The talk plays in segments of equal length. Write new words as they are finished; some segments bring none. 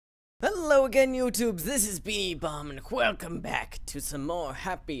Hello again, YouTubes. This is BeenieBomb, and welcome back to some more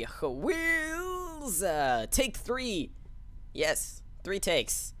Happy Wheels. Take 3. Yes, 3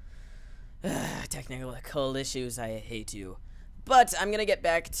 takes. Technical issues, I hate you. But I'm gonna get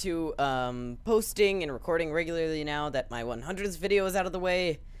back to posting and recording regularly now that my 100th video is out of the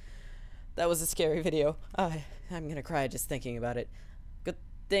way. That was a scary video. I'm gonna cry just thinking about it. Good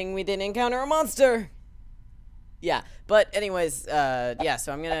thing we didn't encounter a monster. Yeah, but anyways, yeah,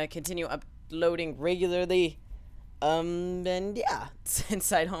 so I'm gonna continue uploading regularly, and yeah,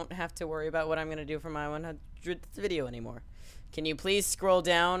 since I don't have to worry about what I'm gonna do for my 100th video anymore. Can you please scroll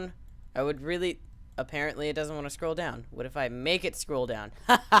down? I would really, apparently it doesn't want to scroll down. What if I make it scroll down?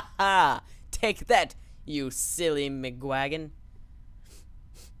 Ha ha ha! Take that, you silly McWagon.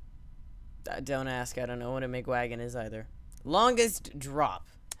 Don't ask, I don't know what a McWagon is either. Longest drop.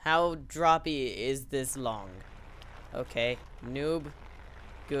 How droppy is this long? Okay, noob,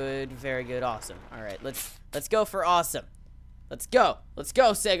 good, very good, awesome. All right, let's go for awesome. Let's go,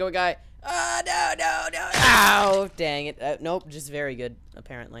 Sego guy. Oh no! Ow! Dang it. Nope, just very good.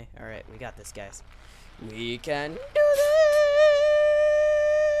 Apparently. All right, we got this, guys. We can do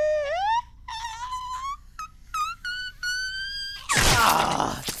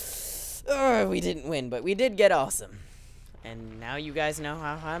this. We didn't win, but we did get awesome. And now you guys know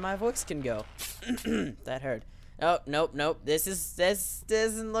how high my voice can go. That hurt. Oh, nope. This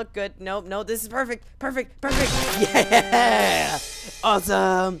doesn't look good. Nope, this is perfect. Yeah!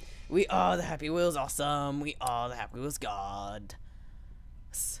 Awesome! We are the Happy Wheels, awesome. We are the Happy Wheels God.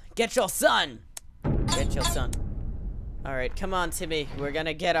 Get your son! Alright, come on, Timmy. We're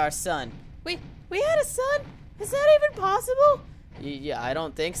gonna get our son. We had a son? Is that even possible? Yeah, I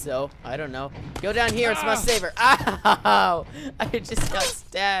don't think so. I don't know. Go down here, it's must save her. Ow! I just got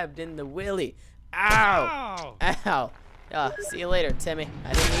stabbed in the willy. Ow! Oh, see you later, Timmy.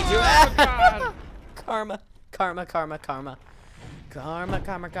 I didn't need you. Oh, karma. Chameleon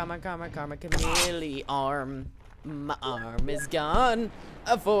arm. My arm is gone.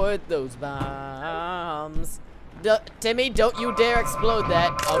 Avoid those bombs. Timmy, don't you dare explode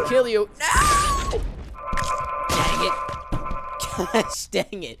that. I'll kill you. No! Dang it. Gosh,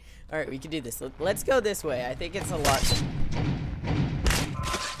 dang it. Alright, we can do this. Let's go this way. I think it's a lot.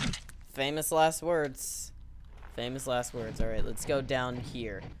 Famous last words. Alright, let's go down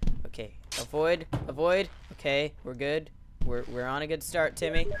here. Okay, avoid. Okay, we're good. We're on a good start,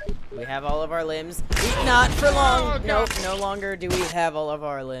 Timmy. We have all of our limbs. Not for long. Nope, no longer do we have all of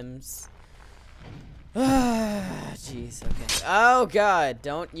our limbs. Jeez, okay. Oh god,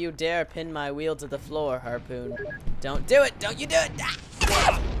 don't you dare pin my wheel to the floor, Harpoon. Don't do it. Don't you do it.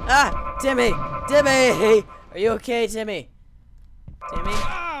 Timmy. Are you okay, Timmy?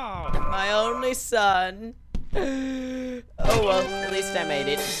 My only son. Oh well, at least I made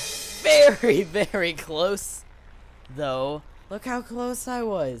it. Very, very close, though. Look how close I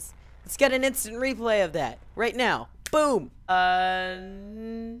was. Let's get an instant replay of that right now. Boom.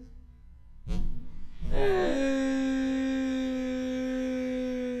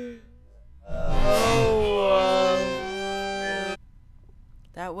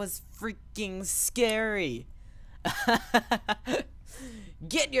 That was freaking scary.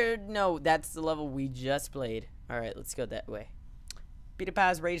 No, that's the level we just played. Alright, let's go that way.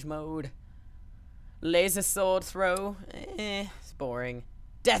 PewDiePie's rage mode. Laser sword throw. It's boring.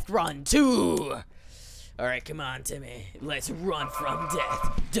 Death run 2. Alright, come on, Timmy. Let's run from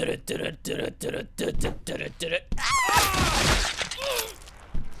death.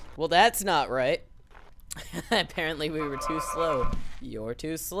 Well, that's not right. Apparently we were too slow. You're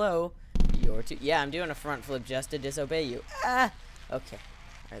too slow. Yeah, I'm doing a front flip just to disobey you. Okay.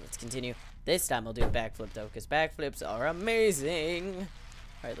 Alright, let's continue. This time I'll do a backflip, though, because backflips are amazing.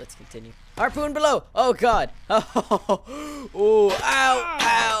 Alright, let's continue. Harpoon below! Oh, God! Oh,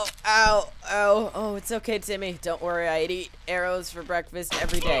 ow! Oh, it's okay, Timmy. Don't worry, I eat arrows for breakfast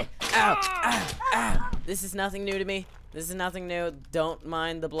every day. Ow! This is nothing new to me. Don't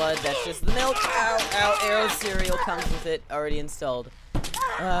mind the blood. That's just the milk. Ow! Arrow cereal comes with it. Already installed.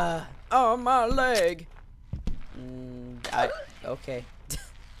 Oh, my leg. Okay.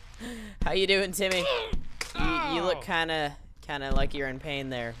 How you doing, Timmy? You look kinda like you're in pain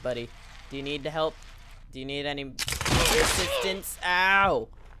there, buddy. Do you need help? Do you need any assistance? Ow!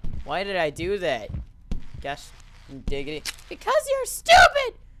 Why did I do that? Gosh, diggity. Because you're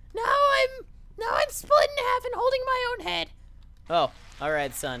stupid! Now I'm split in half and holding my own head. Oh,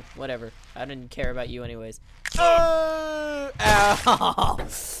 alright, son. Whatever. I didn't care about you anyways. Ow!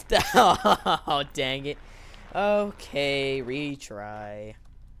 Oh, dang it. Okay, retry.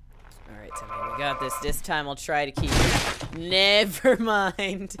 Alright, Timmy, we got this. This time I'll try to keep it. Never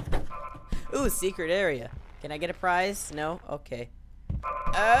mind. Ooh, secret area. Can I get a prize? No? Okay.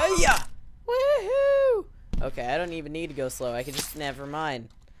 Yeah! Woohoo! Okay, I don't even need to go slow. I can just, never mind.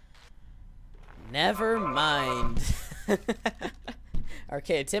 Never mind.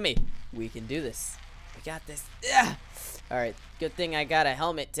 Okay, Timmy, we can do this. We got this. Yeah! Alright, good thing I got a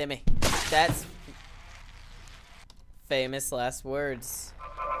helmet, Timmy. That's famous last words.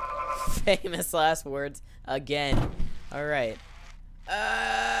 Famous last words again. Alright.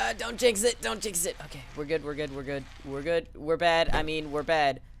 Don't jinx it, don't jinx it. Okay, we're good, we're good, we're good. We're good, we're bad, I mean, we're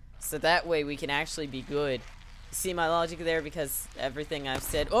bad. So that way we can actually be good. See my logic there? Because everything I've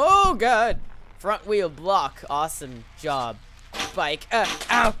said. Oh, God! Front wheel block. Awesome job. Bike.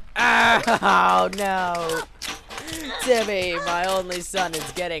 Ow! Ow! Oh, no! Timmy, my only son,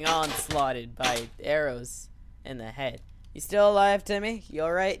 is getting onslaughted by arrows in the head. You still alive, Timmy? You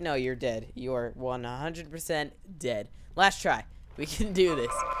alright? No, you're dead. You're 100% dead. Last try. We can do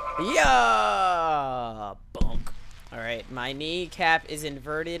this. Yeah! Bonk. Alright, my kneecap is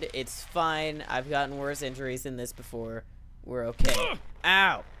inverted. It's fine. I've gotten worse injuries than this before. We're okay.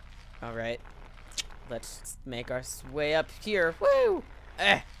 Ow! Alright. Let's make our way up here. Woo!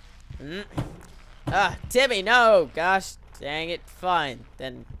 Timmy, no! Gosh, dang it. Fine.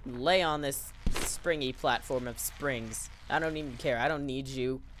 Then lay on this springy platform of springs. I don't even care. I don't need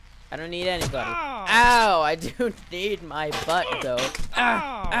you. I don't need anybody. Ow! I do need my butt, though.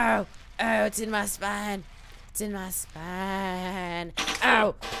 Ow! Ow! Ow! It's in my spine. It's in my spine.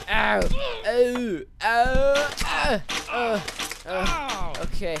 Ow! Ow! Ow! Ow!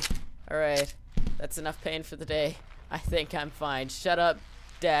 Okay. Alright. That's enough pain for the day. I think I'm fine. Shut up,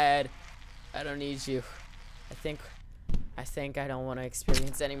 Dad. I don't need you. I think I don't want to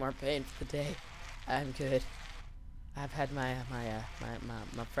experience any more pain for the day. I'm good. I've had my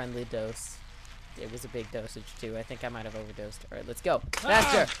friendly dose. It was a big dosage too. I think I might have overdosed. All right, let's go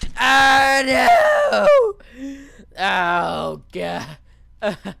faster. Oh no! Oh God!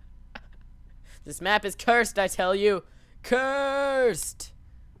 This map is cursed. I tell you, cursed.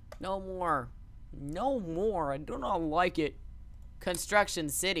 No more. No more. I do not like it. Construction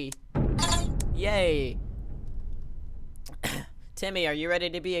City. Yay. Timmy, are you ready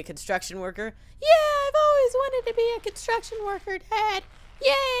to be a construction worker? Yeah, I've always wanted to be a construction worker, Dad.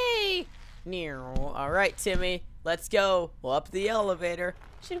 Yay! Alright, Timmy, let's go. We'll up the elevator.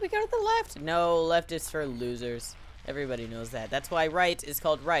 Should we go to the left? No, left is for losers. Everybody knows that. That's why right is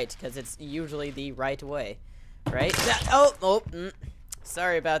called right, because it's usually the right way. Right?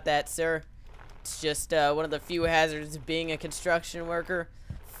 Sorry about that, sir. It's just one of the few hazards of being a construction worker.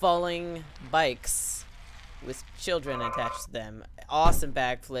 Falling bikes with children attached to them. Awesome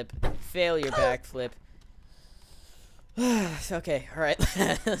backflip. Failure backflip. Okay, alright.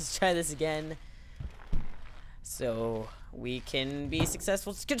 Let's try this again. So we can be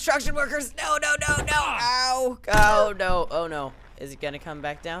successful construction workers. No, no, no, no. Ow. Oh, no. Oh, no. Is it going to come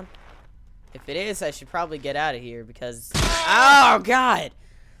back down? If it is, I should probably get out of here because... Oh, God.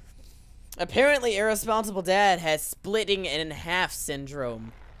 Apparently, irresponsible dad has splitting in half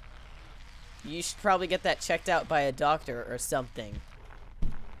syndrome. You should probably get that checked out by a doctor or something.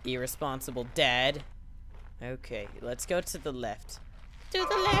 Irresponsible dad. Okay, let's go to the left. To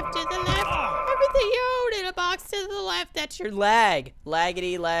the left, to the left. Everything you own in a box to the left. That's your lag.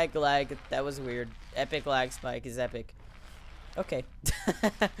 Laggity, lag, lag. That was weird. Epic lag spike is epic. Okay.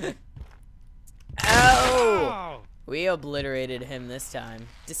 Ow! We obliterated him this time.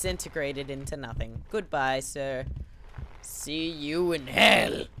 Disintegrated into nothing. Goodbye, sir. See you in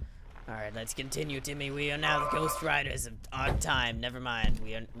hell. Alright, let's continue, Timmy. We are now the Ghost Riders of Odd Time. Never mind.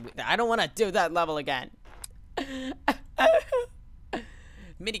 I don't want to do that level again.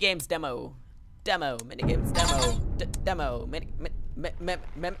 Minigames demo. Demo. Minigames demo. Demo.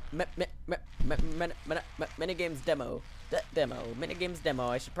 Minigames demo. Demo. Minigames demo.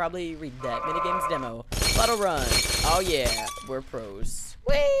 I should probably read that. Minigames demo. Bottle run. Oh yeah. We're pros.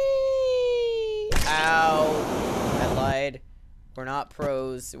 Whee! Ow. I lied. We're not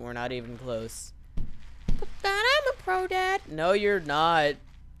pros. We're not even close. But I'm a pro, Dad. No, you're not.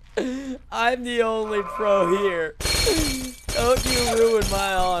 I'm the only pro here. Don't you ruin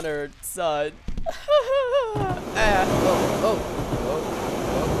my honor, son.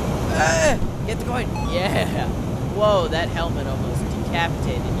 Get the coin. Yeah. Whoa, that helmet almost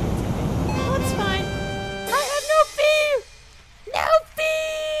decapitated you, Timmy. Oh, it's fine. I have no fear. No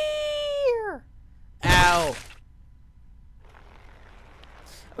fear. Ow.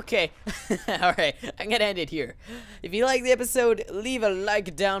 Okay, alright, I'm gonna end it here. If you like the episode, leave a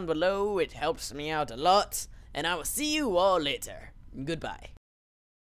like down below. It helps me out a lot. And I will see you all later. Goodbye.